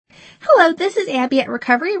Hello, this is Abby at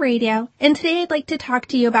Recovery Radio, and today I'd like to talk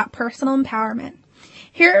to you about personal empowerment.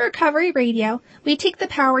 Here at Recovery Radio, we take the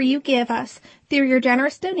power you give us through your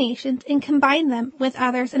generous donations and combine them with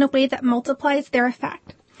others in a way that multiplies their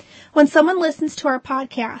effect. When someone listens to our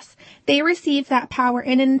podcast, they receive that power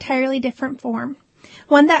in an entirely different form,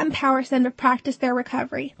 one that empowers them to practice their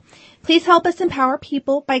recovery. Please help us empower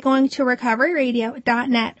people by going to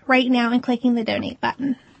recoveryradio.net right now and clicking the donate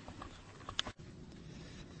button.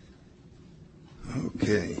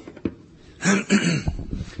 Okay.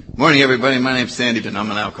 Morning, everybody. My name's Sandy, and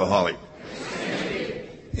I'm an alcoholic.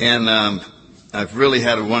 And I've really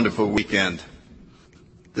had a wonderful weekend.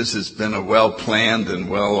 This has been a well-planned and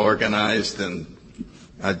well-organized, and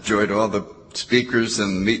I enjoyed all the speakers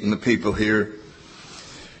and meeting the people here.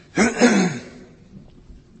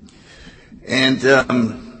 And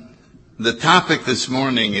the topic this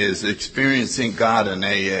morning is experiencing God in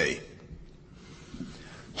AA.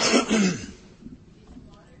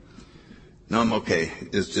 No, I'm okay.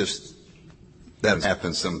 It's just that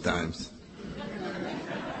happens sometimes.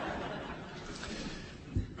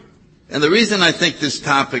 And the reason I think this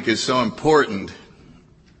topic is so important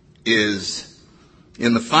is,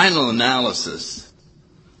 in the final analysis,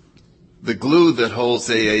 the glue that holds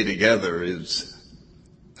AA together is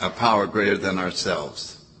a power greater than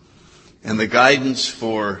ourselves. And the guidance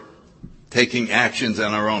for taking actions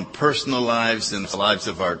in our own personal lives and the lives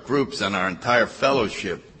of our groups and our entire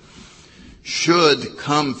fellowship should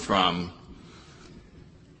come from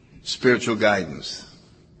spiritual guidance.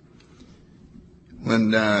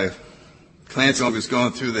 When Clancy was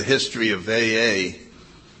going through the history of AA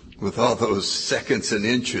with all those seconds and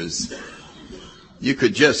inches, you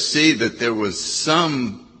could just see that there was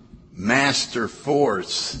some master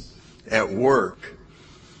force at work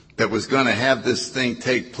that was going to have this thing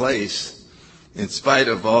take place in spite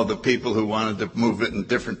of all the people who wanted to move it in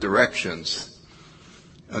different directions,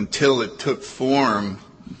 until it took form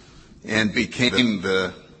and became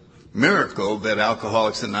the miracle that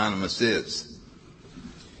Alcoholics Anonymous is.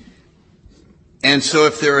 And so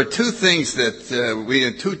if there are two things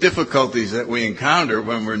that two difficulties that we encounter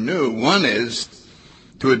when we're new, one is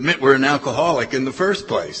to admit we're an alcoholic in the first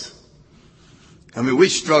place. I mean, we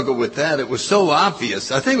struggle with that. It was so obvious.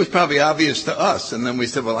 I think it was probably obvious to us. And then we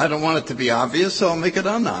said, well, I don't want it to be obvious, so I'll make it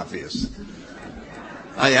unobvious.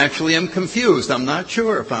 I actually am confused. I'm not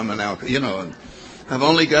sure if I'm an alcoholic. I've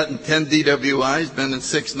only gotten 10 DWIs, been in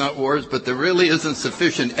 6 nut wars, but there really isn't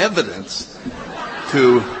sufficient evidence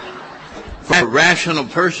for a rational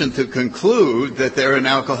person to conclude that they're an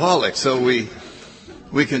alcoholic. So we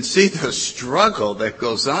can see the struggle that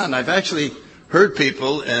goes on. I've actually heard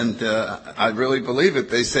people, and I really believe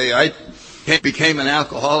it, they say, I became an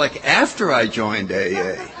alcoholic after I joined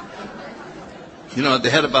AA. They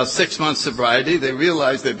had about 6 months sobriety. They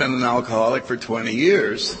realized they'd been an alcoholic for 20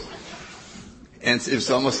 years. And it's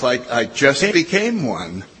almost like I just became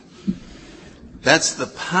one. That's the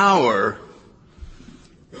power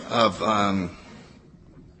of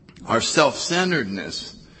our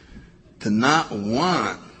self-centeredness, to not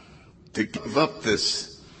want to give up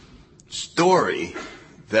this story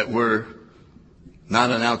that we're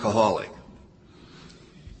not an alcoholic.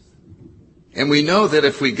 And we know that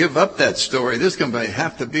if we give up that story, there's going to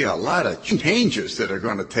have to be a lot of changes that are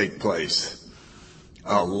going to take place.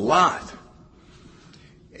 A lot.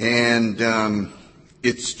 And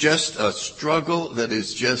it's just a struggle that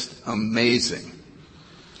is just amazing.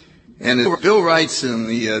 And as Bill writes in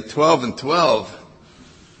the 12 and 12,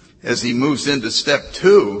 as he moves into step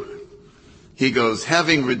 2, he goes,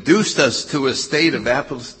 having reduced us to a state of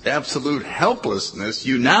absolute helplessness,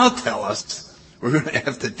 you now tell us we're going to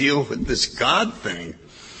have to deal with this God thing.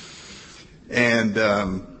 And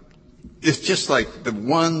it's just like the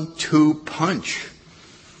 1-2 punch.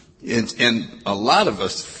 And a lot of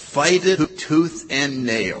us fight it tooth and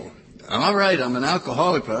nail. All right, I'm an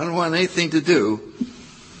alcoholic, but I don't want anything to do.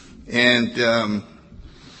 And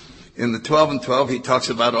in the 12 and 12, he talks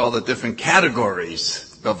about all the different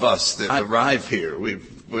categories of us that arrive here.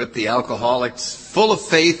 We're the alcoholics full of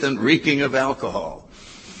faith and reeking of alcohol.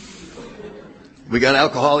 We got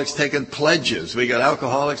alcoholics taking pledges. We got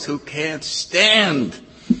alcoholics who can't stand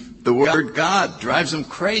the word God. Drives them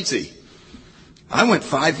crazy. I went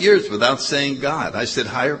 5 years without saying God. I said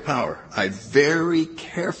higher power. I very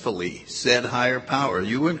carefully said higher power.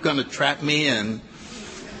 You weren't going to trap me in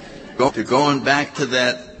going back to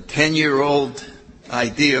that 10-year-old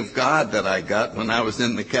idea of God that I got when I was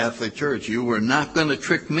in the Catholic Church. You were not going to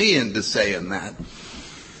trick me into saying that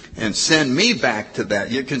and send me back to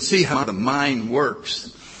that. You can see how the mind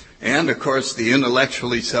works. And, of course, the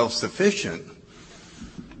intellectually self-sufficient.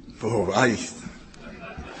 Oh,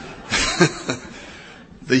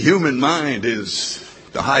 The human mind is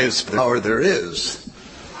the highest power there is.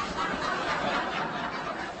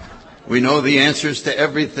 We know the answers to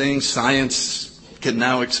everything. Science can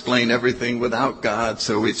now explain everything without God,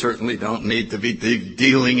 so we certainly don't need to be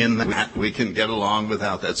dealing in that. We can get along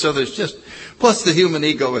without that. So there's just, plus the human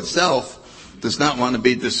ego itself does not want to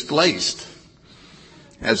be displaced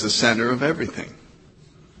as the center of everything.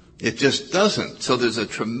 It just doesn't. So there's a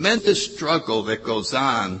tremendous struggle that goes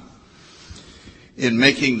on in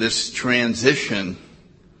making this transition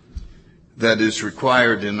that is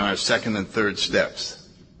required in our second and third steps.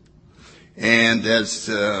 And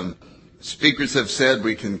as speakers have said,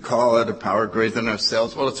 we can call it a power greater than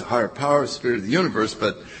ourselves. Well, it's a higher power, spirit of the universe,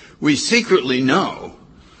 but we secretly know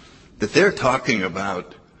that they're talking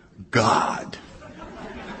about God.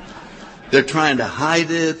 They're trying to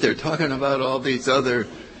hide it. They're talking about all these other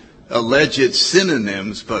alleged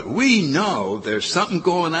synonyms, but we know there's something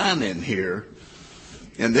going on in here,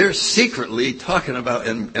 and they're secretly talking about,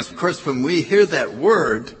 and of course when we hear that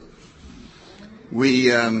word,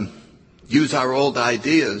 we use our old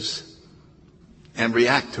ideas and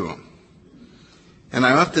react to them. And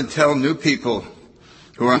I often tell new people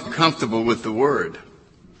who are uncomfortable with the word,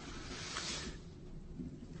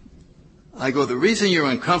 I go, the reason you're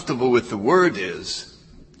uncomfortable with the word is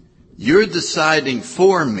you're deciding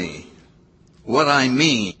for me what I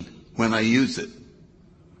mean when I use it.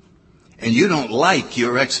 And you don't like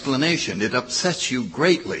your explanation. It upsets you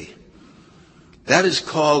greatly. That is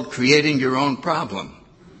called creating your own problem.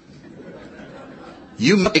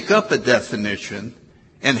 You make up a definition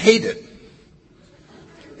and hate it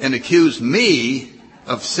and accuse me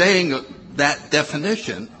of saying that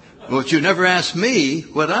definition, but you never asked me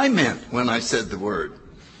what I meant when I said the word.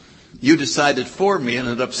 You decided for me and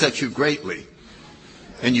it upset you greatly.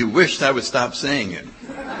 And you wished I would stop saying it.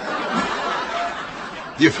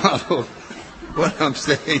 You follow what I'm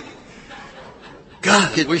saying?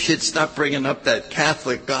 God, I wish you'd stop bringing up that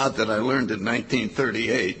Catholic God that I learned in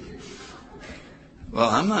 1938. Well,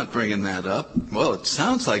 I'm not bringing that up. Well, it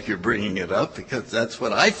sounds like you're bringing it up because that's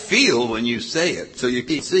what I feel when you say it. So you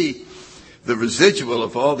can see the residual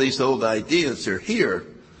of all these old ideas are here.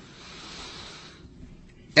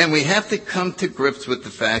 And we have to come to grips with the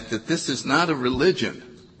fact that this is not a religion.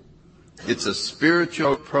 It's a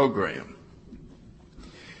spiritual program.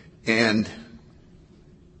 And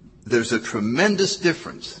there's a tremendous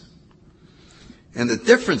difference. And the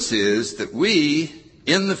difference is that we,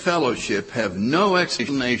 in the fellowship, have no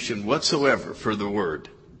explanation whatsoever for the word.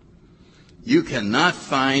 You cannot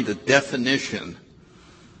find a definition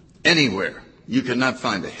anywhere. You cannot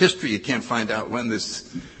find a history. You can't find out when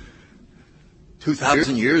this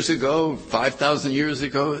 2,000 years ago, 5,000 years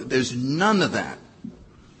ago. There's none of that.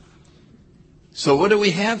 So what do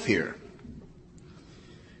we have here?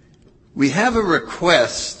 We have a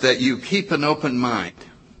request that you keep an open mind.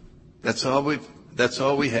 That's all we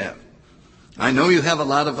have. I know you have a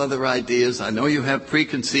lot of other ideas. I know you have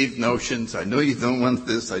preconceived notions. I know you don't want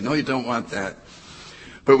this. I know you don't want that.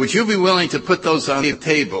 But would you be willing to put those on the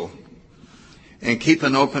table and keep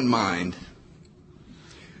an open mind?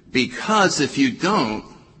 Because if you don't,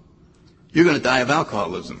 you're going to die of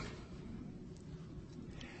alcoholism.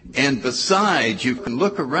 And besides, you can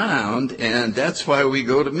look around, and that's why we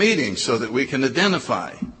go to meetings, so that we can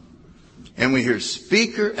identify. And we hear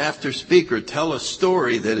speaker after speaker tell a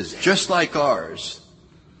story that is just like ours.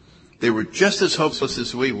 They were just as hopeless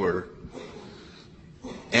as we were.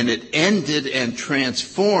 And it ended and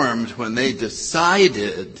transformed when they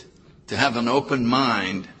decided to have an open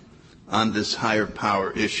mind on this higher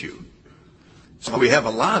power issue. So we have a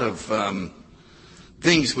lot of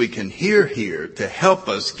things we can hear here to help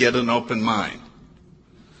us get an open mind.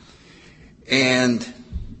 And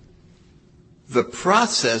the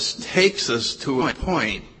process takes us to a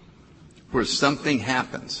point where something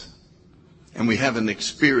happens and we have an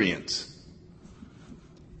experience.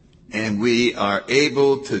 And we are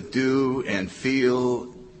able to do and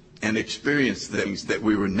feel and experience things that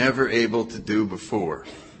we were never able to do before.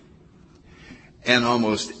 And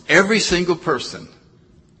almost every single person,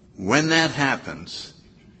 when that happens,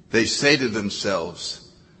 they say to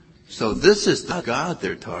themselves, so this is the God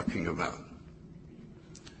they're talking about.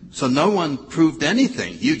 So no one proved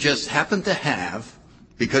anything. You just happened to have,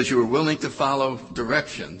 because you were willing to follow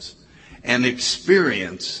directions, an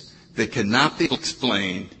experience that cannot be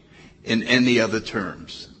explained in any other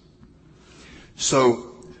terms.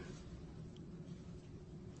 So,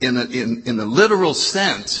 in a literal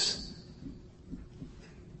sense,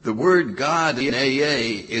 the word God in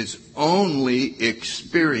AA is only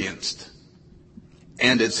experienced.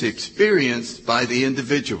 And it's experienced by the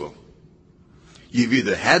individual. You've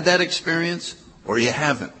either had that experience or you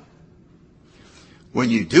haven't. When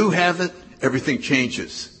you do have it, everything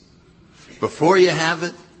changes. Before you have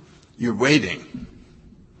it, you're waiting.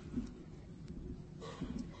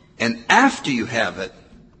 And after you have it,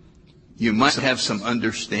 you must have some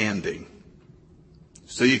understanding.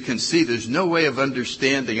 So you can see there's no way of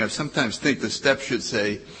understanding. I sometimes think the steps should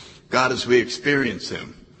say, God as we experience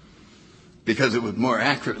him, because it would more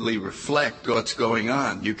accurately reflect what's going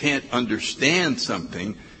on. You can't understand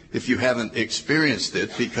something if you haven't experienced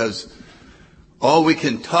it, because all we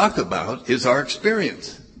can talk about is our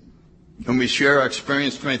experience. And we share our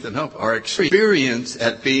experience, strength, and hope. Our experience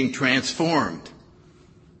at being transformed.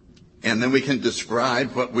 And then we can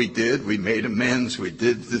describe what we did. We made amends. We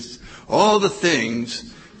did this. All the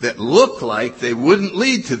things that look like they wouldn't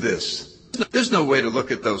lead to this. There's no way to look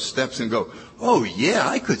at those steps and go, oh, yeah,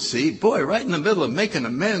 I could see. Boy, right in the middle of making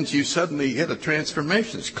amends, you suddenly get a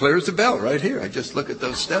transformation. It's clear as a bell right here. I just look at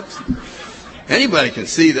those steps. Anybody can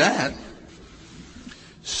see that.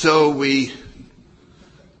 So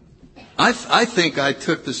I think I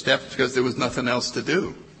took the steps because there was nothing else to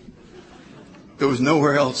do. There was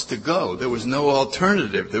nowhere else to go. There was no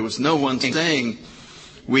alternative. There was no one saying,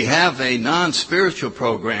 we have a non-spiritual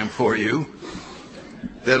program for you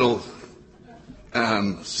that'll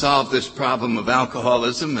solve this problem of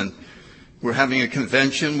alcoholism, and we're having a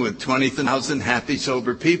convention with 20,000 happy,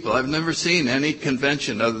 sober people. I've never seen any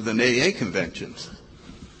convention other than AA conventions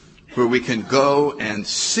where we can go and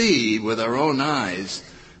see with our own eyes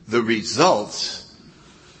the results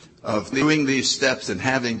of doing these steps and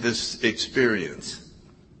having this experience.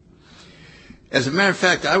 As a matter of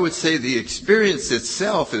fact, I would say the experience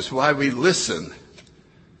itself is why we listen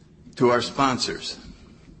to our sponsors.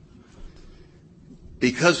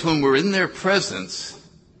 Because when we're in their presence,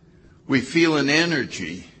 we feel an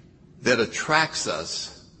energy that attracts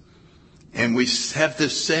us. And we have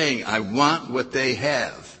this saying, I want what they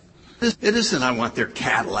have. It isn't, I want their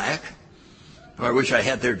Cadillac, or I wish I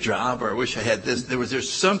had their job, or I wish I had this.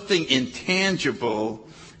 There's something intangible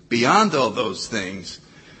beyond all those things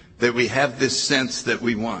that we have this sense that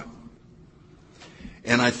we want.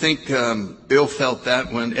 And I think Bill felt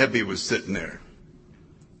that when Ebby was sitting there.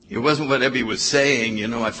 It wasn't what Ebby was saying,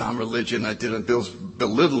 I found religion, I did, and Bill's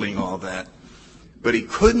belittling all that. But he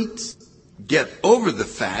couldn't get over the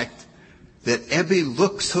fact that Ebby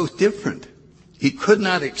looked so different. He could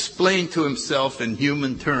not explain to himself in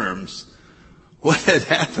human terms what had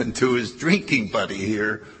happened to his drinking buddy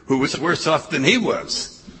here, who was worse off than he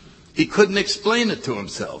was. He couldn't explain it to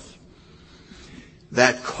himself.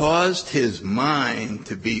 That caused his mind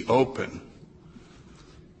to be open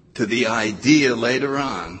to the idea later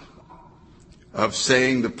on of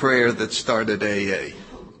saying the prayer that started AA.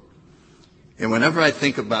 And whenever I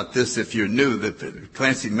think about this, if you're new, that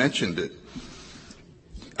Clancy mentioned it,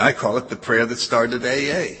 I call it the prayer that started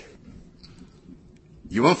AA.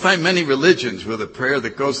 You won't find many religions with a prayer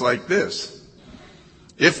that goes like this.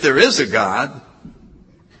 If there is a God,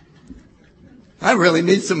 I really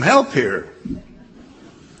need some help here.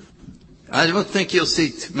 I don't think you'll see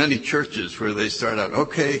too many churches where they start out,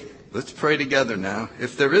 okay, let's pray together now.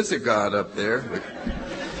 If there is a God up there,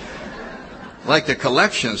 I'd like the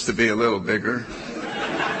collections to be a little bigger.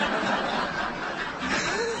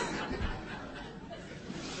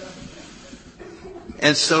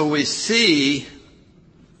 And so we see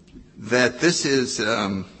that this is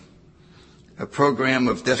a program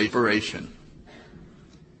of desperation,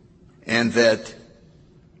 and that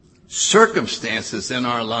circumstances in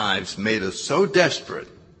our lives made us so desperate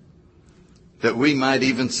that we might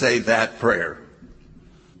even say that prayer.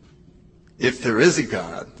 If there is a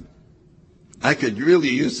God, I could really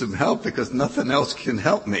use some help because nothing else can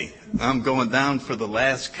help me. I'm going down for the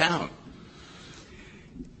last count.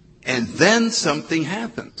 And then something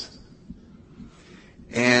happens.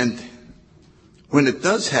 And when it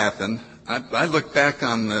does happen, I look back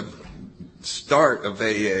on the start of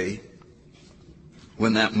AA,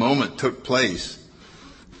 when that moment took place.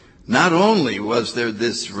 Not only was there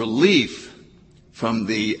this relief from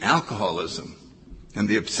the alcoholism and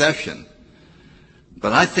the obsession,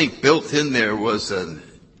 but I think built in there was an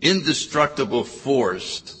indestructible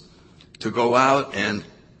force to go out and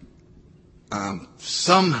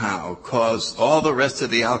somehow cause all the rest of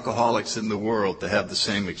the alcoholics in the world to have the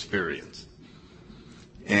same experience.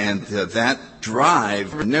 And that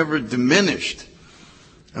drive never diminished.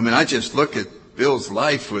 I mean, I just look at Bill's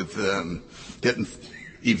life with getting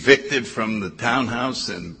evicted from the townhouse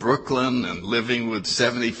in Brooklyn and living with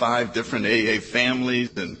 75 different AA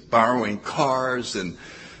families and borrowing cars and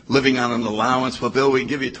living on an allowance. Well, Bill, we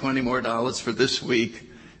give you $20 more for this week.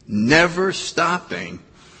 Never stopping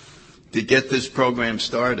to get this program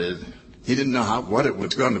started. He didn't know what it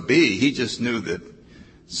was going to be. He just knew that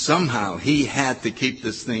somehow he had to keep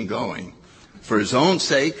this thing going for his own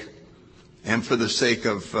sake and for the sake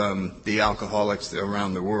of the alcoholics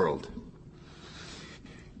around the world.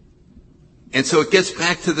 And so it gets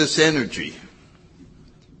back to this energy.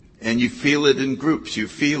 And you feel it in groups. You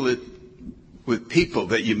feel it with people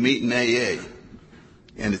that you meet in AA.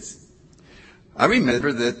 And I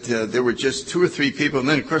remember that there were just 2 or 3 people. And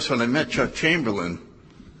then, of course, when I met Chuck Chamberlain,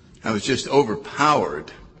 I was just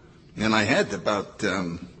overpowered. And I had about,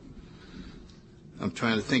 I'm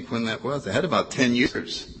trying to think when that was. I had about 10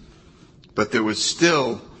 years. But there was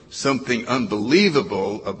still something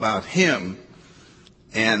unbelievable about him.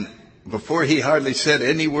 And before he hardly said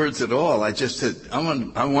any words at all, I just said, I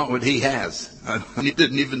want what he has. I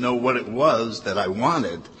didn't even know what it was that I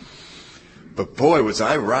wanted. But boy, was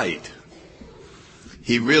I right.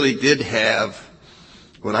 He really did have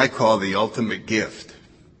what I call the ultimate gift.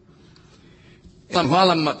 And while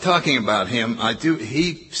I'm talking about him,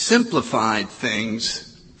 he simplified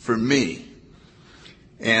things for me.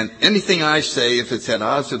 And anything I say, if it's at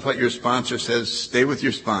odds with what your sponsor says, stay with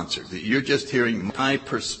your sponsor. You're just hearing my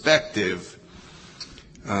perspective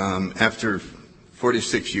after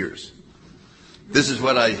 46 years. This is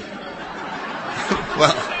what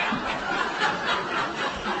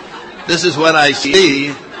this is what I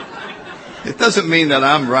see. It doesn't mean that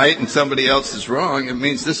I'm right and somebody else is wrong. It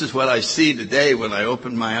means this is what I see today when I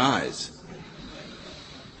open my eyes.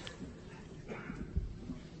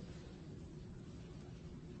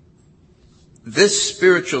 This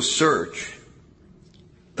spiritual search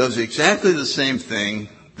does exactly the same thing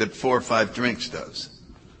that 4 or 5 drinks does.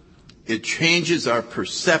 It changes our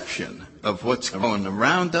perception of what's going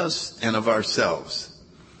around us and of ourselves.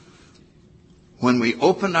 When we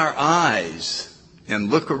open our eyes and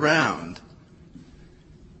look around,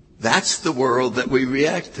 that's the world that we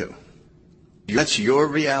react to. That's your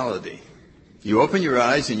reality. You open your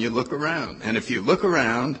eyes and you look around. And if you look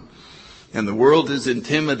around and the world is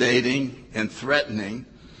intimidating and threatening,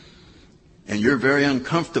 and you're very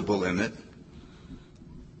uncomfortable in it,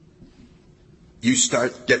 you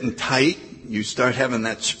start getting tight. You start having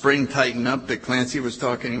that spring tighten up that Clancy was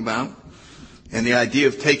talking about. And the idea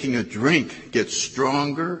of taking a drink gets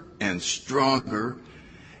stronger and stronger.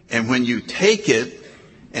 And when you take it,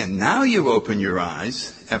 and now you open your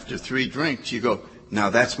eyes after 3 drinks, you go, now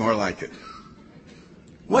that's more like it.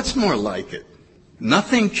 What's more like it?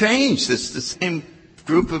 Nothing changed. It's the same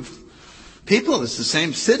group of people. It's the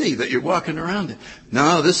same city that you're walking around in.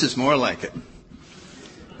 No, this is more like it.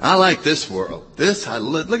 I like this world.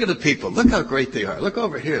 Look at the people. Look how great they are. Look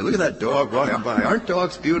over here. Look at that dog walking by. Aren't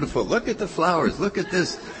dogs beautiful? Look at the flowers. Look at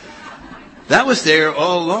this. That was there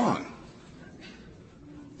all along.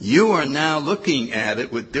 You are now looking at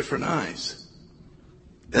it with different eyes.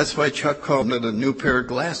 That's why Chuck called it a new pair of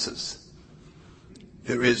glasses.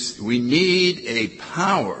 We need a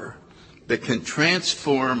power that can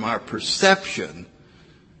transform our perception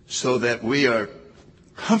so that we are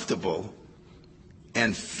comfortable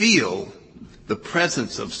and feel the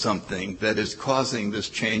presence of something that is causing this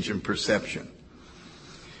change in perception.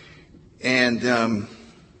 And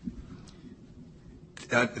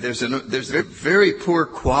there's a very poor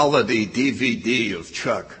quality DVD of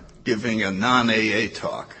Chuck giving a non-AA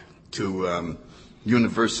talk to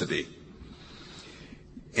university.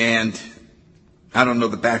 And I don't know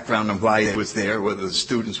the background of why he was there, whether the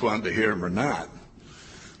students wanted to hear him or not.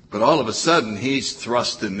 But all of a sudden, he's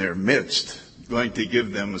thrust in their midst, going to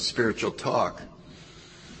give them a spiritual talk.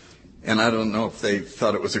 And I don't know if they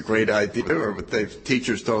thought it was a great idea or if the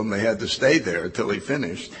teachers told them they had to stay there until he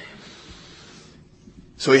finished.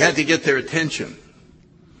 So he had to get their attention.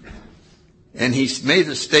 And he made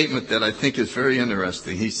a statement that I think is very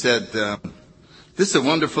interesting. He said, this is a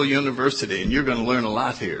wonderful university, and you're going to learn a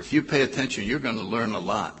lot here. If you pay attention, you're going to learn a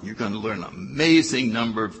lot. You're going to learn an amazing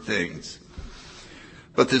number of things.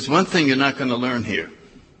 But there's one thing you're not going to learn here.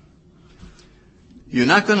 You're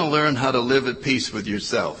not going to learn how to live at peace with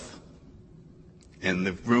yourself. And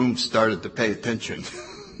the room started to pay attention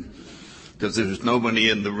because there was nobody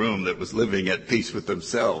in the room that was living at peace with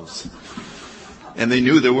themselves. And they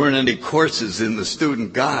knew there weren't any courses in the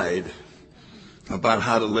student guide about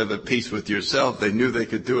how to live at peace with yourself. They knew they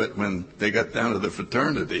could do it when they got down to the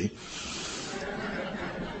fraternity.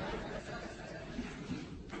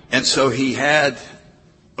 And so he had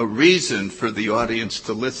a reason for the audience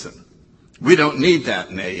to listen. We don't need that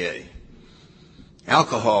in AA.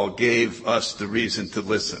 Alcohol gave us the reason to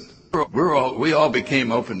listen. We all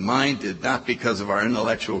became open-minded, not because of our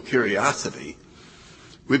intellectual curiosity.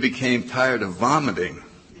 We became tired of vomiting.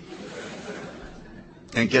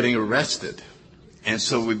 and getting arrested. And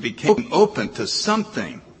so we became open to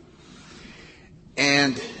something.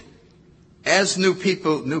 And as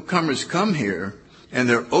newcomers come here, and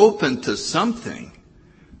they're open to something,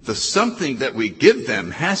 the something that we give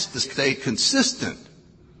them has to stay consistent.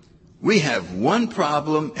 We have one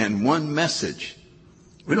problem and one message.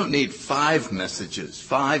 We don't need 5 messages,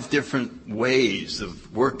 5 different ways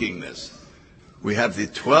of working this. We have the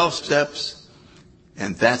 12 steps,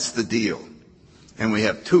 and that's the deal. And we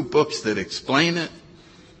have 2 books that explain it,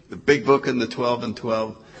 the big book and the 12 and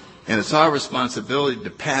 12. And it's our responsibility to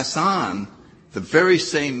pass on the very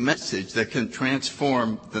same message that can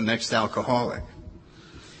transform the next alcoholic.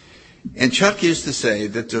 And Chuck used to say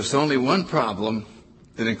that there's only one problem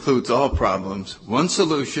that includes all problems, one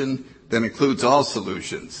solution that includes all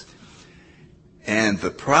solutions. And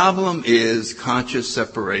the problem is conscious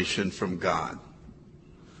separation from God.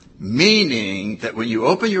 Meaning that when you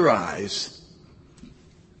open your eyes,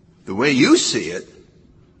 the way you see it,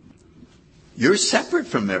 you're separate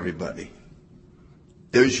from everybody.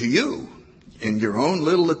 There's you in your own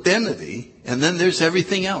little identity, and then there's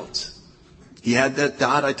everything else. He had that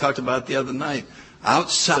dot I talked about the other night.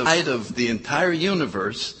 Outside of the entire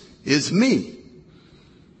universe is me.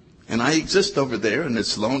 And I exist over there, and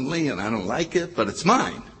it's lonely, and I don't like it, but it's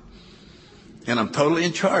mine. And I'm totally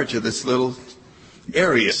in charge of this little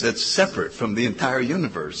area that's separate from the entire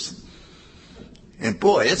universe. And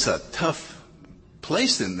boy, it's a tough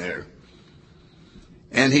place in there.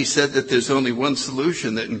 And he said that there's only one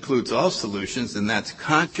solution that includes all solutions, and that's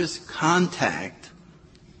conscious contact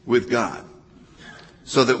with God.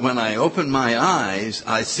 So that when I open my eyes,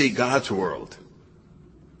 I see God's world.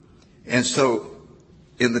 And so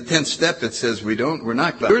in the 10th step, it says we're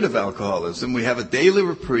not cured of alcoholism. We have a daily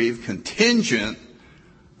reprieve contingent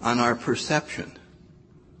on our perception,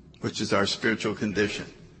 which is our spiritual condition.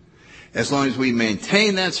 As long as we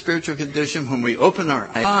maintain that spiritual condition, when we open our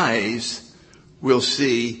eyes, we'll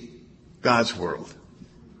see God's world.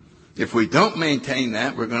 If we don't maintain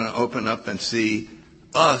that, we're going to open up and see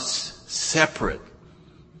us separate.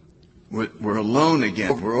 We're alone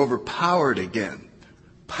again. We're overpowered again.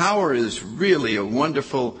 Power is really a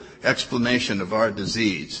wonderful explanation of our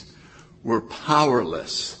disease. We're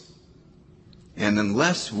powerless. And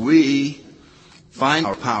unless we find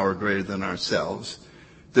our power greater than ourselves,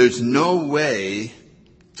 there's no way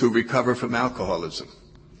to recover from alcoholism.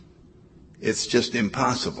 It's just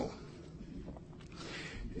impossible.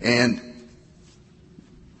 And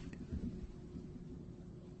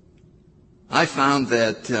I found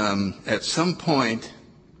that at some point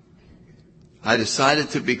I decided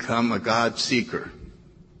to become a God seeker.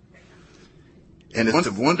 And it's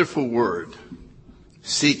a wonderful word,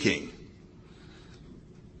 seeking.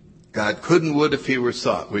 God could and would if he were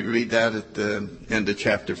sought. We read that at the end of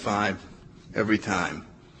chapter 5 every time.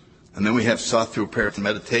 And then we have sought through prayer and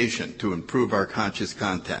meditation to improve our conscious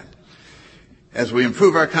contact. As we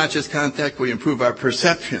improve our conscious contact, we improve our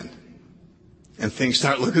perception. And things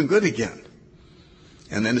start looking good again.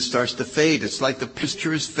 And then it starts to fade. It's like the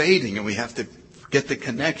picture is fading and we have to get the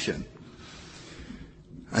connection.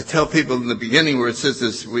 I tell people in the beginning where it says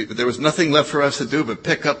this, there was nothing left for us to do but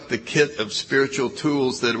pick up the kit of spiritual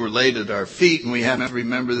tools that were laid at our feet, and we have to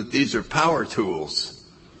remember that these are power tools.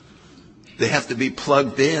 They have to be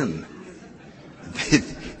plugged in.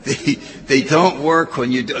 They don't work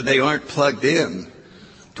when they aren't plugged in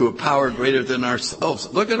to a power greater than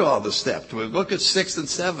ourselves. Look at all the steps. Look at 6 and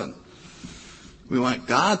 7. We want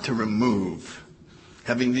God to remove,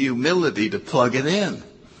 having the humility to plug it in.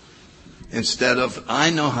 Instead of, I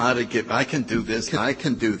know how to get, I can do this, I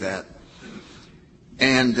can do that.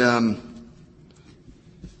 And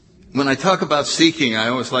when I talk about seeking, I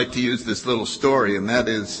always like to use this little story, and that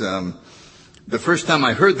is, the first time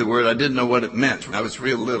I heard the word, I didn't know what it meant. I was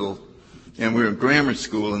real little, and we were in grammar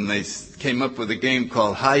school, and they came up with a game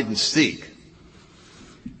called hide and seek.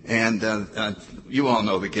 And you all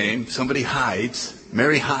know the game. Somebody hides.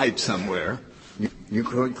 Mary hides somewhere. You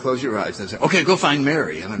close your eyes and say, okay, go find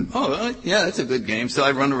Mary. And I'm, yeah, that's a good game. So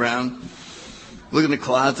I run around, look in the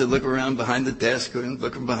closet, look around behind the desk,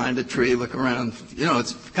 look behind a tree, look around. You know,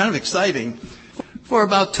 it's kind of exciting for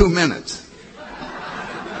about 2 minutes.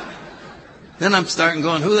 Then I'm starting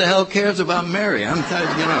going, who the hell cares about Mary? I'm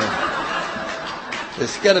tired, you know.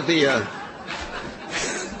 There's got to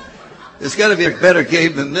be a better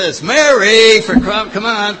game than this. Mary, come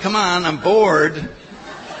on, I'm bored.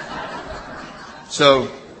 So,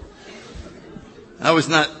 I was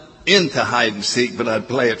not into hide and seek, but I'd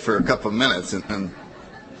play it for a couple of minutes.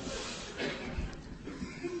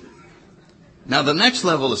 Now, the next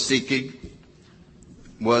level of seeking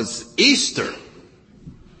was Easter.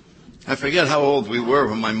 I forget how old we were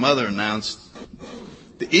when my mother announced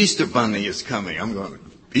the Easter Bunny is coming. I'm going,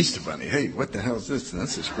 Easter Bunny? Hey, what the hell is this?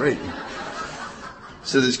 This is great.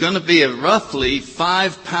 So there's going to be roughly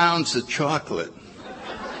 5 pounds of chocolate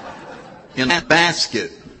in that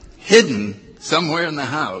basket, hidden somewhere in the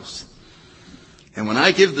house. And when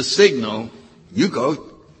I give the signal, you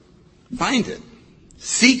go find it,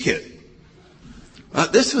 seek it.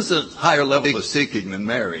 This was a higher level of seeking than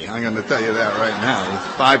Mary. I'm going to tell you that right now.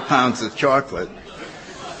 It's 5 pounds of chocolate.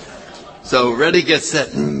 So ready, get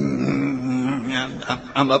set.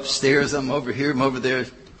 I'm upstairs, I'm over here, I'm over there.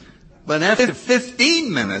 But after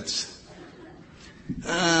 15 minutes,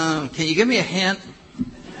 can you give me a hint?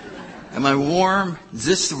 Am I warm? Is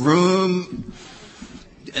this the room?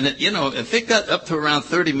 And if it got up to around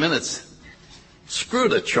 30 minutes, screw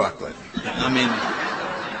the chocolate. I mean,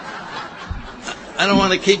 I don't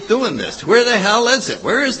want to keep doing this. Where the hell is it?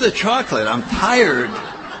 Where is the chocolate? I'm tired.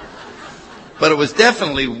 But it was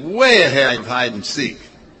definitely way ahead of hide and seek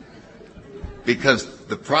because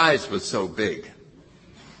the prize was so big.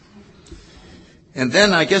 And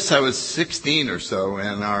then I guess I was 16 or so,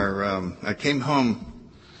 and I came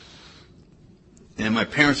home, and my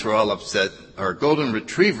parents were all upset. Our golden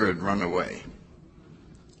retriever had run away.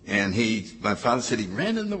 And my father said he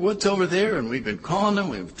ran in the woods over there, and we've been calling him,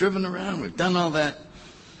 we've driven around, we've done all that.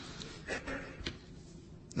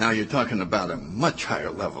 Now you're talking about a much higher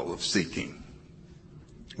level of seeking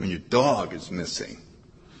when your dog is missing.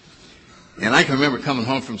 And I can remember coming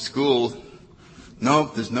home from school.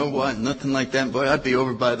 Nope, there's nothing like that. Boy, I'd be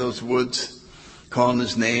over by those woods, calling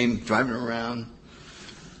his name, driving around.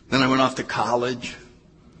 Then I went off to college.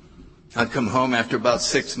 I'd come home after about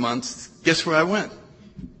 6 months. Guess where I went?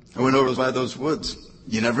 I went over by those woods.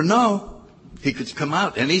 You never know. He could come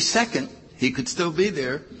out any second. He could still be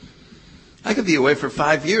there. I could be away for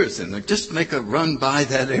 5 years and just make a run by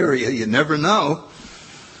that area. You never know.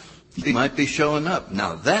 He might be showing up.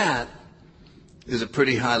 Now that is a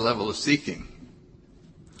pretty high level of seeking.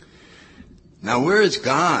 Now where is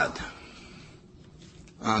God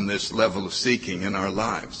on this level of seeking in our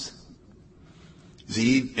lives? Is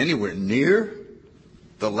he anywhere near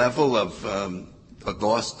the level of a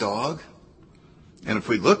lost dog? And if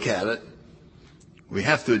we look at it, we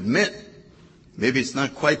have to admit, maybe it's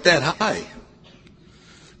not quite that high.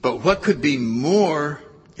 But what could be more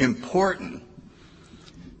important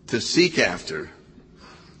to seek after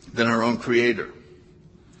than our own Creator?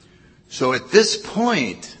 So at this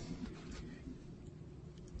point,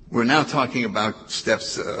 we're now talking about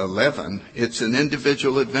steps 11. It's an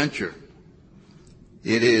individual adventure.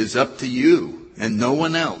 It is up to you and no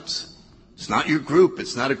one else. It's not your group.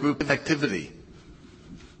 It's not a group activity.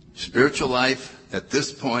 Spiritual life at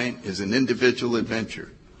this point is an individual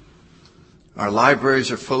adventure. Our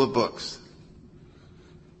libraries are full of books.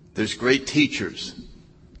 There's great teachers.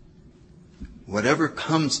 Whatever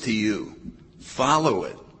comes to you, follow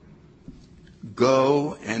it.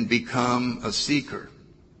 Go and become a seeker.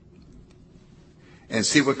 And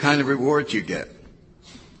see what kind of reward you get.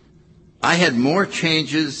 I had more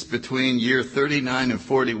changes between year 39 and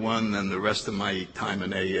 41 than the rest of my time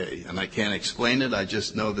in AA. And I can't explain it. I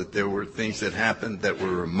just know that there were things that happened that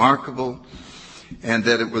were remarkable and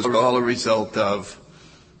that it was all a result of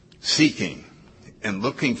seeking and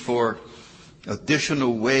looking for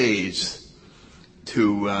additional ways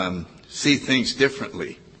to see things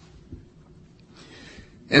differently.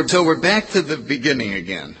 And so we're back to the beginning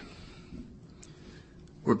again.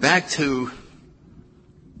 We're back to,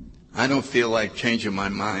 I don't feel like changing my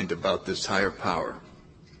mind about this higher power.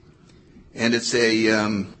 And it's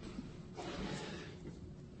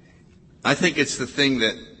I think it's the thing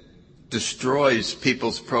that destroys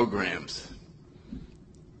people's programs.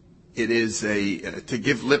 It is to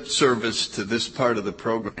give lip service to this part of the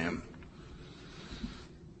program.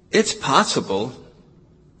 It's possible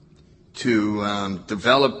to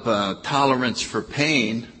develop tolerance for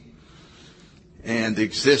pain and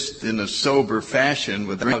exist in a sober fashion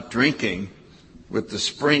without drinking, with the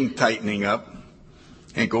spring tightening up,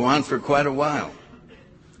 and go on for quite a while.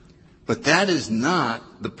 But that is not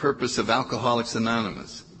the purpose of Alcoholics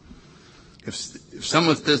Anonymous. If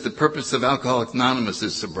someone says the purpose of Alcoholics Anonymous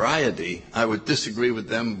is sobriety, I would disagree with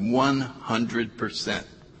them 100%.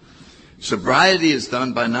 Sobriety is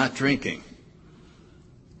done by not drinking.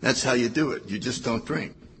 That's how you do it. You just don't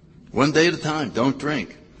drink. One day at a time, don't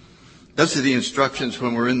drink. Those are the instructions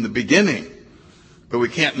when we're in the beginning. But we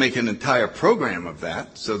can't make an entire program of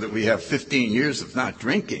that so that we have 15 years of not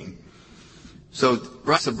drinking. So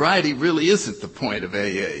sobriety really isn't the point of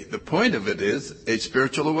AA. The point of it is a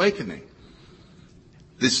spiritual awakening.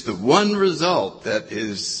 This is the one result that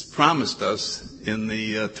is promised us in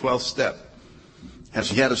the 12th step.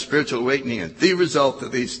 Has he had a spiritual awakening? And the result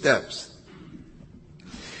of these steps.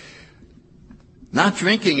 Not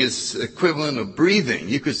drinking is equivalent of breathing.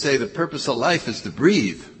 You could say the purpose of life is to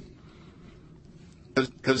breathe.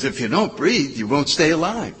 Because if you don't breathe, you won't stay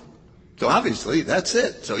alive. So obviously, that's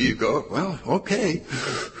it. So you go, well, okay.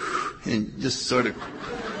 And just sort of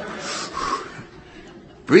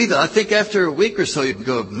breathe. I think after a week or so, you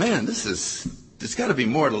go, man, there's got to be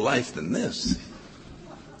more to life than this.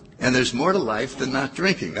 And there's more to life than not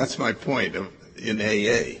drinking. That's my point in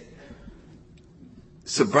AA.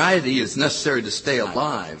 Sobriety is necessary to stay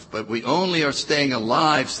alive, but we only are staying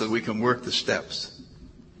alive so that we can work the steps.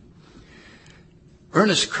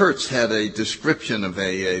 Ernest Kurtz had a description of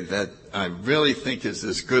AA that I really think is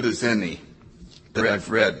as good as any that I've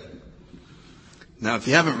read. Now, if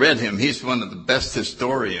you haven't read him, he's one of the best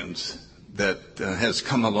historians that has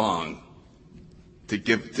come along to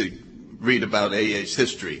read about AA's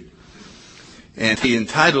history. And he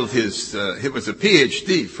entitled it was a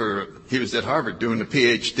PhD he was at Harvard doing a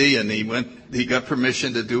PhD, and he got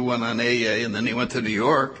permission to do one on AA, and then he went to New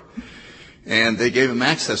York, and they gave him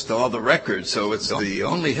access to all the records. So it's the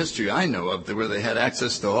only history I know of where they had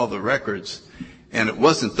access to all the records, and it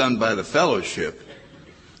wasn't done by the fellowship.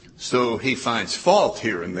 So he finds fault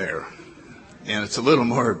here and there, and it's a little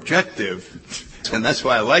more objective, and that's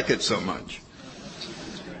why I like it so much.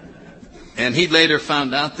 And he later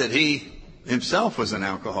found out that he himself was an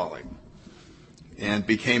alcoholic and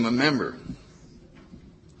became a member.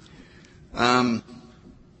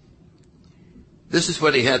 This is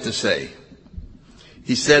what he had to say.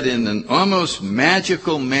 He said, in an almost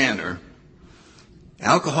magical manner,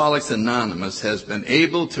 Alcoholics Anonymous has been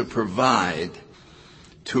able to provide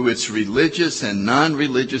to its religious and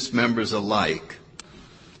non-religious members alike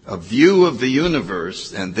a view of the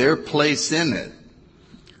universe and their place in it,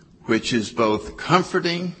 which is both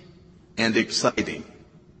comforting and exciting.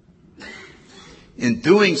 In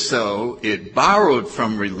doing so, it borrowed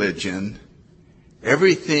from religion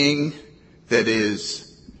everything that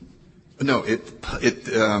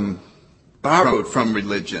borrowed from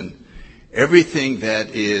religion everything that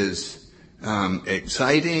is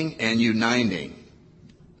exciting and uniting,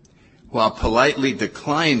 while politely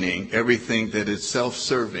declining everything that is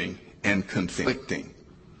self-serving and conflicting.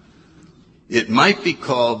 It might be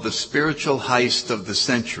called the spiritual heist of the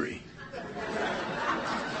century.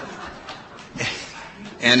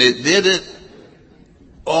 And it did it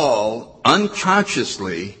all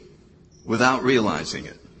unconsciously without realizing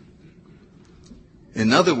it.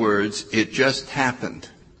 In other words, it just happened.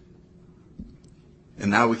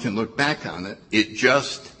 And now we can look back on it. It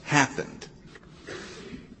just happened.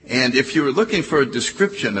 And if you were looking for a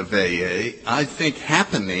description of AA, I think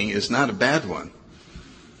happening is not a bad one.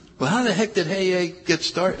 Well, how the heck did AA get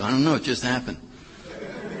started? I don't know, it just happened.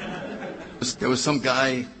 There was some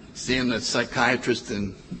guy seeing a psychiatrist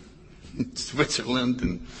in Switzerland,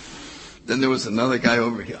 and then there was another guy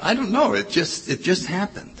over here. I don't know, it just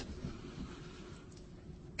happened.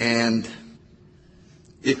 And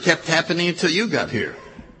it kept happening until you got here.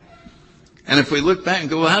 And if we look back and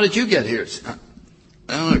go, well, how did you get here?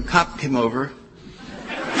 I don't know, a cop came over.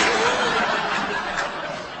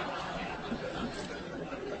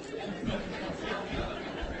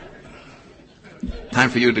 Time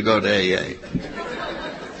for you to go to AA.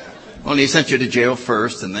 Only he sent you to jail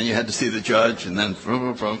first, and then you had to see the judge, and then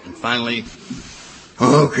finally,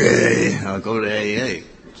 okay, I'll go to AA.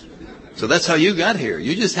 So that's how you got here.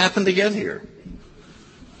 You just happened to get here.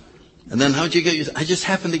 And then how'd you get? I just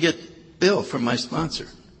happened to get Bill from my sponsor.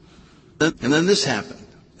 And then this happened,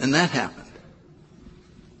 and that happened.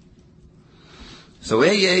 So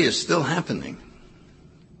AA is still happening.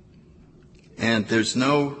 And there's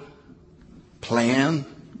no plan.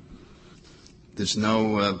 There's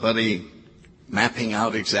nobody mapping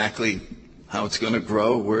out exactly how it's going to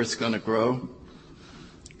grow, where it's going to grow.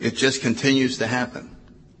 It just continues to happen.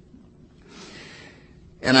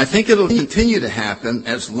 And I think it'll continue to happen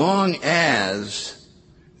as long as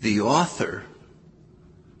the author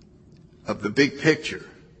of the big picture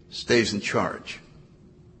stays in charge.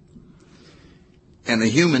 And the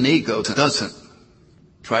human ego doesn't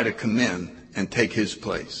try to come in and take his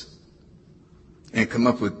place and come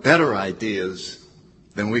up with better ideas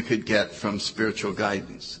than we could get from spiritual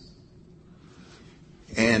guidance.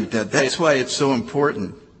 And that's why it's so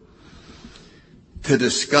important to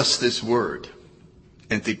discuss this word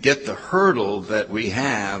and to get the hurdle that we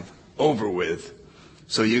have over with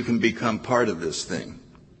so you can become part of this thing.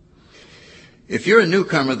 If you're a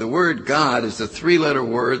newcomer, the word God is a 3-letter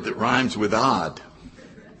word that rhymes with odd.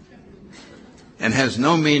 and has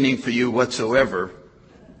no meaning for you whatsoever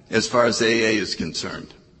as far as AA is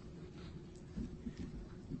concerned.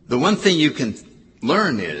 The one thing you can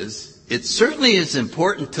learn is it certainly is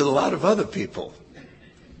important to a lot of other people,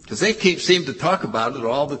 because they seem to talk about it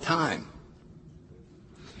all the time.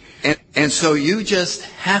 And so you just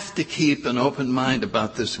have to keep an open mind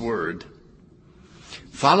about this word.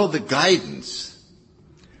 Follow the guidance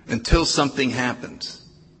until something happens.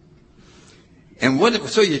 And what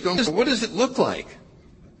does it look like?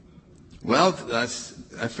 Well,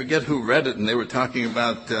 I forget who read it, and they were talking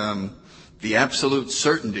about the absolute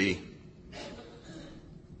certainty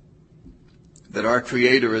that our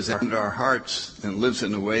Creator is in our hearts and lives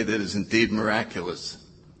in a way that is indeed miraculous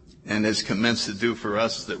and has commenced to do for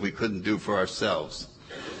us that we couldn't do for ourselves.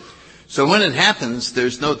 So when it happens,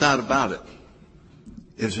 there's no doubt about it.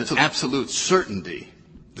 It's an absolute certainty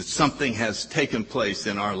that something has taken place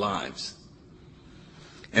in our lives.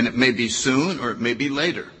 And it may be soon or it may be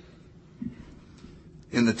later.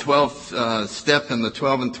 In the 12th step in the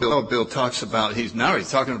 12 and 12, Bill talks about, he's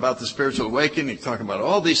talking about the spiritual awakening, he's talking about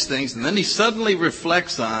all these things, and then he suddenly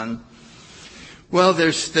reflects on, well,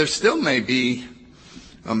 there still may be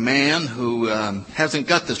a man who hasn't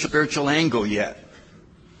got the spiritual angle yet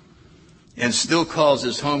and still calls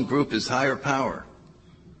his home group his higher power.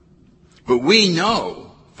 But we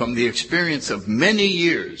know from the experience of many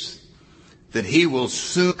years that he will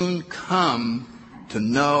soon come to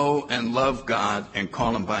know and love God and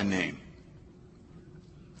call Him by name.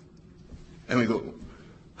 And we go,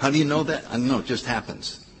 how do you know that? I don't know, it just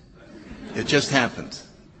happens. It just happens.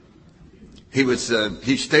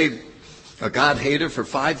 He stayed a God hater for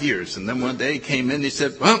 5 years, and then one day he came in and he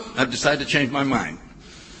said, well, I've decided to change my mind.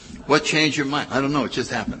 What changed your mind? I don't know, it just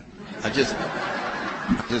happened. It just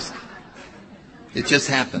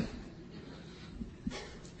happened.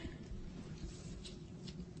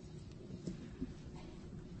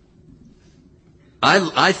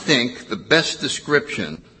 I think the best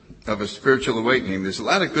description of a spiritual awakening, there's a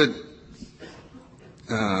lot of good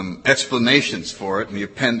explanations for it in the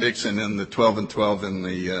appendix and in the 12 and 12 in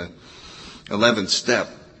the 11th step.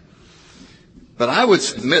 But I would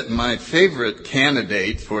submit my favorite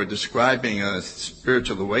candidate for describing a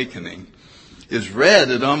spiritual awakening is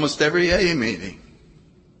read at almost every AA meeting.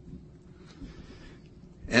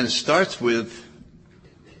 And it starts with,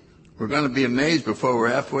 we're going to be amazed before we're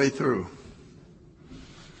halfway through.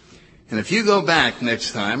 And if you go back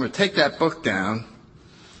next time or take that book down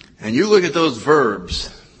and you look at those verbs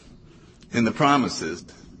in the promises,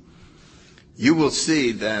 you will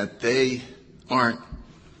see that they aren't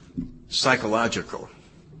psychological.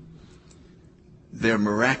 They're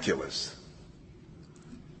miraculous.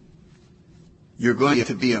 You're going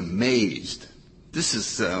to be amazed. This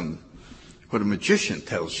is what a magician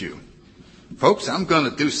tells you. Folks, I'm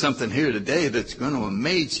going to do something here today that's going to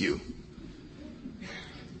amaze you.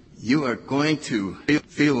 You are going to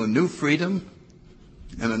feel a new freedom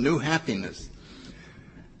and a new happiness.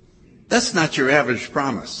 That's not your average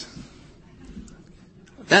promise.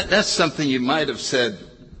 That's something you might have said,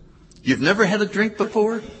 you've never had a drink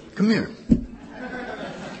before? Come here.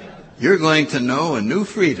 You're going to know a new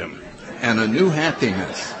freedom and a new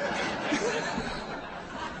happiness.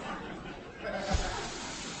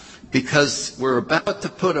 Because we're about to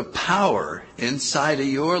put a power inside of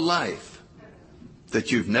your life that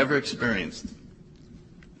you've never experienced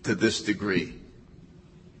to this degree.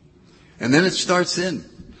 And then it starts in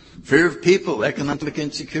fear of people, economic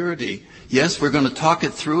insecurity. Yes, we're going to talk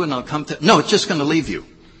it through and I'll come to, no, it's just going to leave you.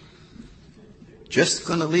 Just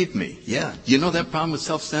going to leave me. Yeah. You know that problem with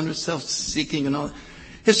self-centered, self-seeking and all?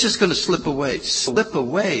 It's just going to slip away. Slip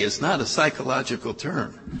away is not a psychological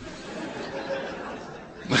term.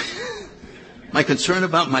 My concern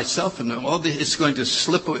about myself and all this is going to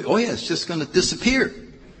slip away. Oh, yeah, it's just going to disappear.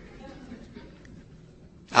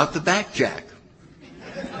 Out the back, Jack.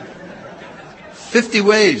 50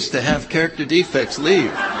 ways to have character defects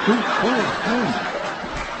leave.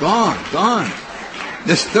 Gone.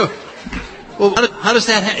 There's no, well, how does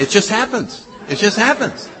that happen? It just happens. It just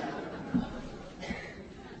happens.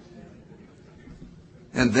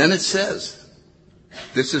 And then it says,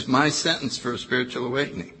 this is my sentence for a spiritual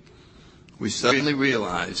awakening. We suddenly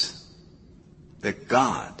realize that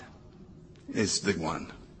God is the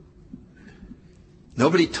one.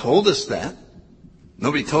 Nobody told us that.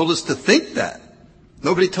 Nobody told us to think that.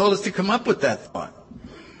 Nobody told us to come up with that thought.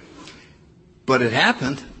 But it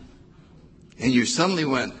happened, and you suddenly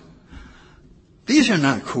went, these are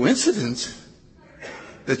not coincidences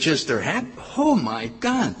that just are happening. Oh my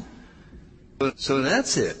God. So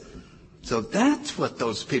that's it. So that's what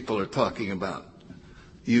those people are talking about.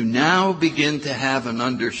 You now begin to have an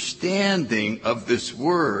understanding of this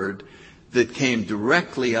word that came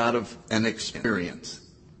directly out of an experience,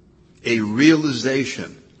 a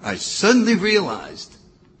realization. I suddenly realized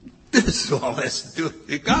this is all has to do with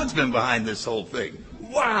it. God's been behind this whole thing.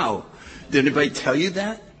 Wow. Did anybody tell you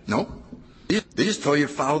that? No. They just told you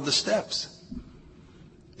to follow the steps.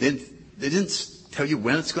 They didn't tell you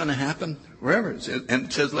when it's going to happen, wherever. And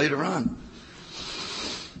it says later on.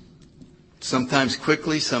 Sometimes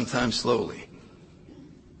quickly, sometimes slowly.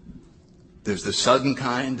 There's the sudden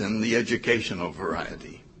kind and the educational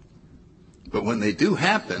variety. But when they do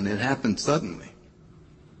happen, it happens suddenly.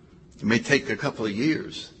 It may take a couple of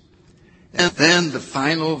years. And then the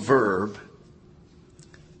final verb,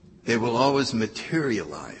 they will always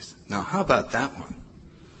materialize. Now, how about that one?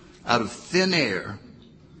 Out of thin air,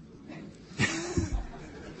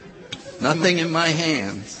 nothing in my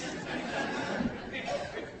hands,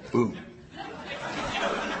 boom.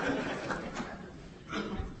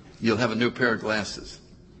 You'll have a new pair of glasses.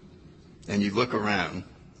 And you look around,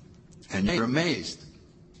 and you're amazed.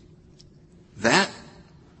 That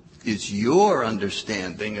is your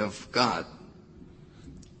understanding of God.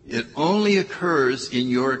 It only occurs in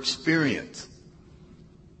your experience.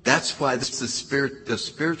 That's why this is a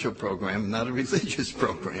spiritual program, not a religious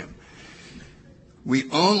program. We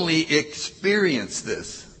only experience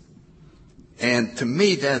this. And to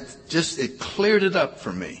me, it cleared it up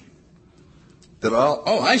for me. That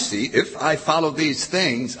I see. If I follow these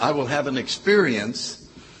things, I will have an experience,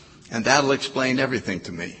 and that'll explain everything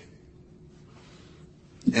to me.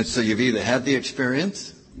 And so you've either had the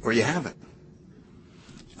experience or you haven't.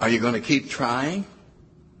 Are you going to keep trying?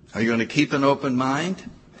 Are you going to keep an open mind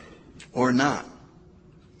or not?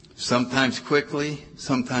 Sometimes quickly,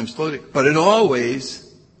 sometimes slowly, but it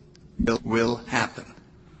always will happen.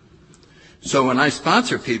 So when I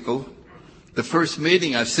sponsor people, the first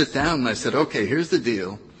meeting I sit down and I said, okay, here's the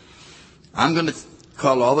deal. I'm going to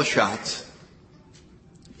call all the shots.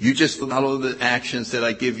 You just follow the actions that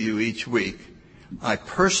I give you each week. I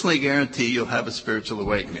personally guarantee you'll have a spiritual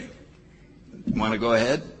awakening. Want to go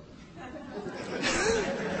ahead?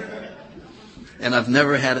 And I've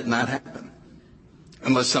never had it not happen.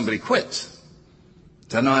 Unless somebody quits.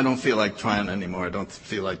 So no, I don't feel like trying anymore. I don't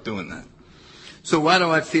feel like doing that. So why do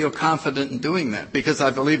I feel confident in doing that? Because I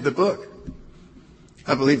believe the book.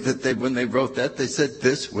 I believe that when they wrote that, they said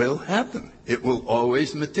this will happen. It will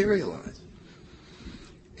always materialize.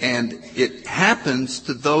 And it happens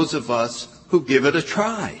to those of us who give it a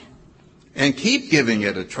try and keep giving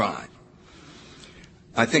it a try.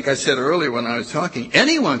 I think I said earlier when I was talking,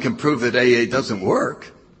 anyone can prove that AA doesn't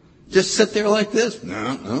work. Just sit there like this. No,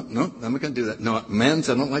 I'm not going to do that. No, amends,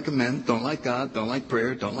 I don't like amends, don't like God, don't like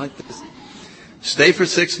prayer, don't like this. Stay for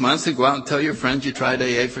 6 months and go out and tell your friends you tried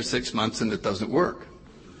AA for 6 months and it doesn't work.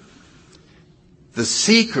 The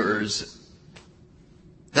seekers,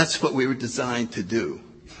 that's what we were designed to do.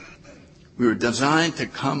 We were designed to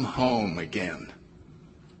come home again,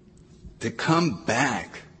 to come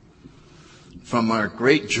back from our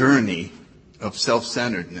great journey of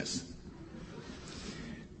self-centeredness.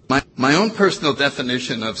 My own personal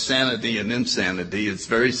definition of sanity and insanity is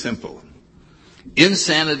very simple.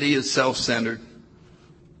 Insanity is self-centered.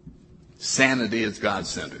 Sanity is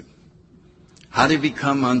God-centered. How do you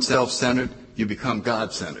become unself-centered? You become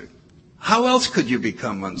God-centered. How else could you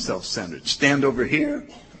become unself-centered? Stand over here?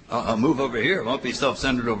 I'll move over here. I won't be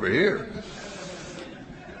self-centered over here.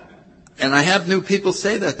 And I have new people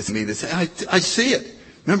say that to me. They say, I see it.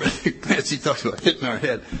 Remember, Clancy talks about hitting our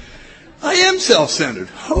head. I am self-centered.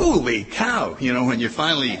 Holy cow. You know,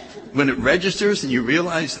 when it registers and you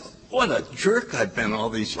realize, what a jerk I've been all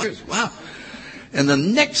these years. Wow. And the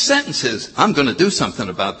next sentence is, I'm going to do something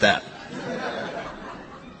about that.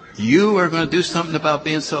 You are going to do something about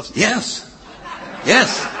being Yes.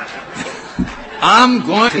 I'm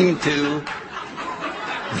going to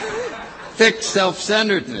fix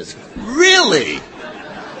self-centeredness. Really?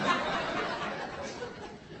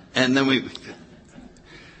 And then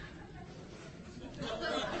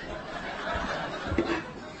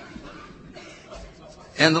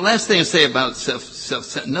and the last thing I say about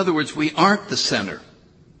self-centered, in other words, we aren't the center.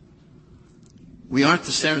 We aren't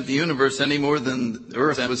the center of the universe any more than the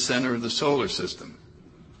Earth was the center of the solar system.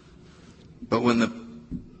 But when the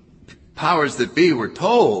powers that be were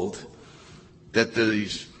told that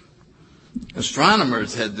these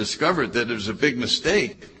astronomers had discovered that it was a big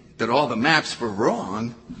mistake, that all the maps were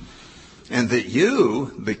wrong, and that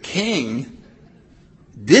you, the king,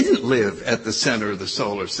 didn't live at the center of the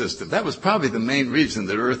solar system. That was probably the main reason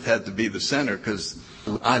that Earth had to be the center, because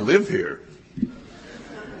I live here.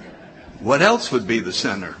 What else would be the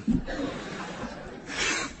center?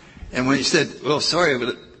 And when he said, well, sorry,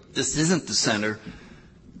 but this isn't the center,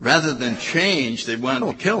 rather than change, they wanted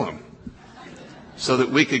to kill him so that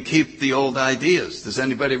we could keep the old ideas. Does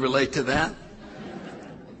anybody relate to that?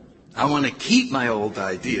 I want to keep my old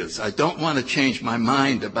ideas. I don't want to change my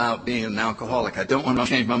mind about being an alcoholic. I don't want to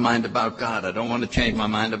change my mind about God. I don't want to change my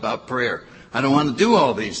mind about prayer. I don't want to do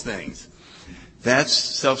all these things. That's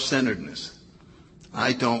self-centeredness.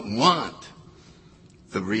 I don't want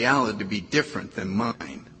the reality to be different than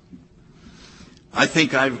mine. I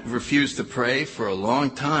think I refused to pray for a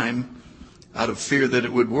long time out of fear that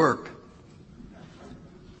it would work.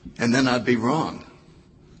 And then I'd be wrong.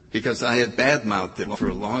 Because I had badmouthed it for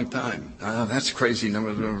a long time. Oh, that's crazy. And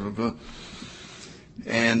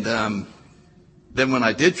then when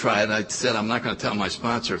I did try it, I said, I'm not going to tell my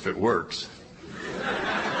sponsor if it works.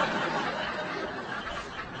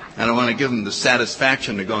 I don't want to give them the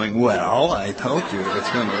satisfaction of going, well, I told you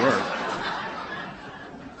it's going to work.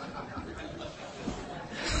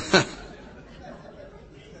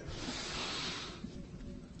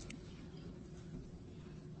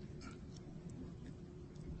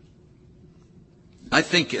 I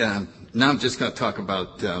think now I'm just going to talk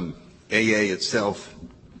about AA itself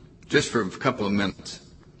just for a couple of minutes.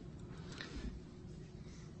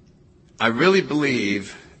 I really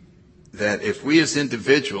believe that if we as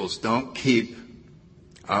individuals don't keep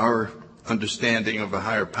our understanding of a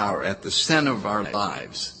higher power at the center of our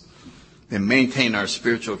lives and maintain our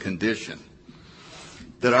spiritual condition,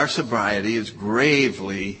 that our sobriety is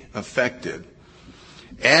gravely affected,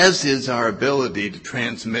 as is our ability to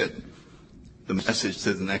transmit the message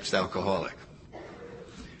to the next alcoholic.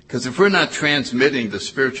 Because if we're not transmitting the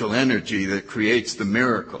spiritual energy that creates the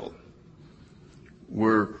miracle,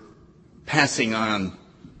 we're passing on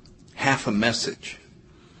half a message.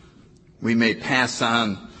 We may pass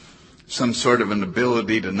on some sort of an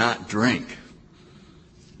ability to not drink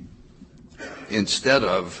instead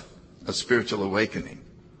of a spiritual awakening,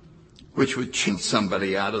 which would change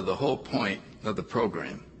somebody out of the whole point of the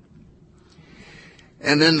program.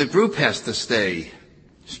 And then the group has to stay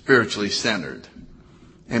spiritually centered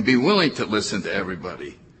and be willing to listen to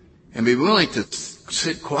everybody and be willing to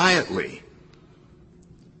sit quietly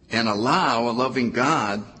and allow a loving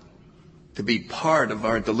God to be part of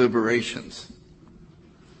our deliberations.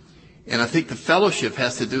 And I think the fellowship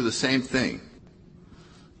has to do the same thing.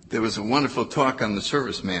 There was a wonderful talk on the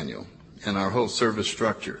service manual and our whole service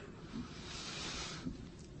structure.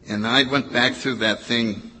 And I went back through that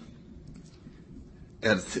thing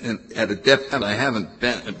at a depth that I haven't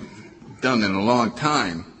done in a long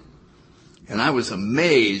time. And I was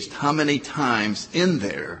amazed how many times in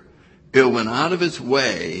there Bill went out of his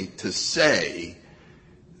way to say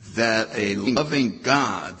that a loving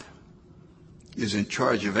God is in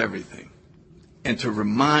charge of everything. And to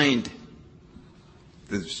remind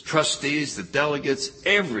the trustees, the delegates,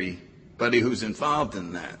 everybody who's involved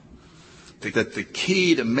in that the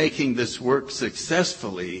key to making this work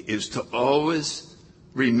successfully is to always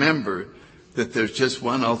remember that there's just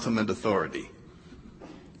one ultimate authority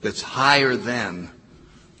that's higher than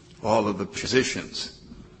all of the positions.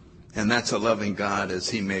 And that's a loving God as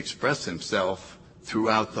he may express himself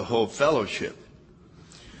throughout the whole fellowship.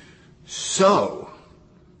 So,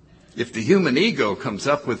 if the human ego comes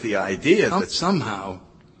up with the idea that somehow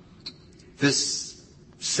this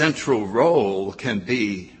central role can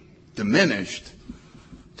be diminished,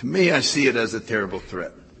 to me I see it as a terrible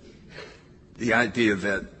threat. The idea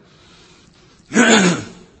that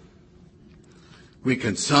we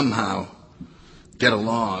can somehow get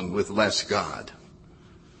along with less God.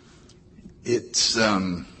 It's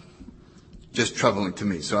just troubling to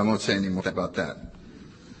me, so I won't say any more about that.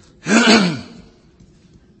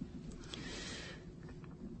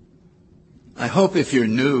 I hope if you're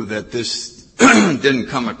new that this didn't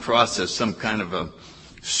come across as some kind of a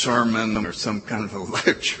sermon or some kind of a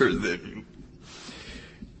lecture that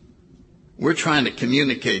we're trying to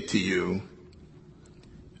communicate to you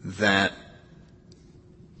that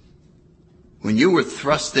when you were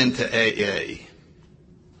thrust into AA,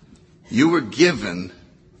 you were given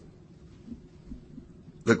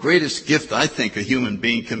the greatest gift I think a human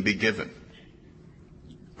being can be given,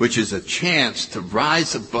 which is a chance to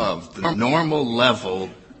rise above the normal level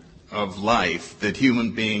of life that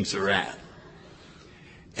human beings are at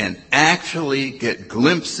and actually get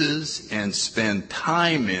glimpses and spend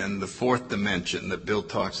time in the fourth dimension that Bill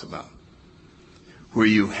talks about, where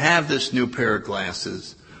you have this new pair of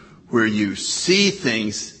glasses, where you see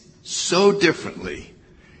things so differently,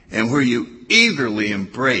 and where you eagerly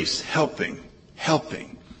embrace helping.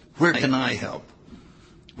 Where can I help?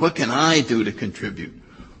 What can I do to contribute?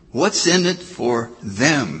 What's in it for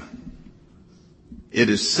them? It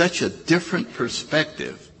is such a different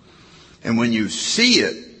perspective. And when you see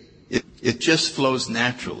it, it just flows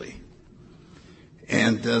naturally.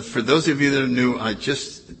 And for those of you that are new, I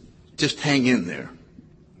just hang in there.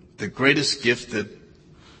 The greatest gift that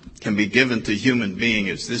can be given to human being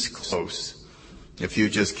is this close, if you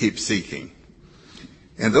just keep seeking.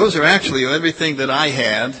 And those are actually everything that I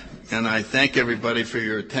had. And I thank everybody for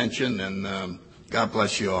your attention, and God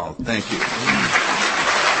bless you all. Thank you.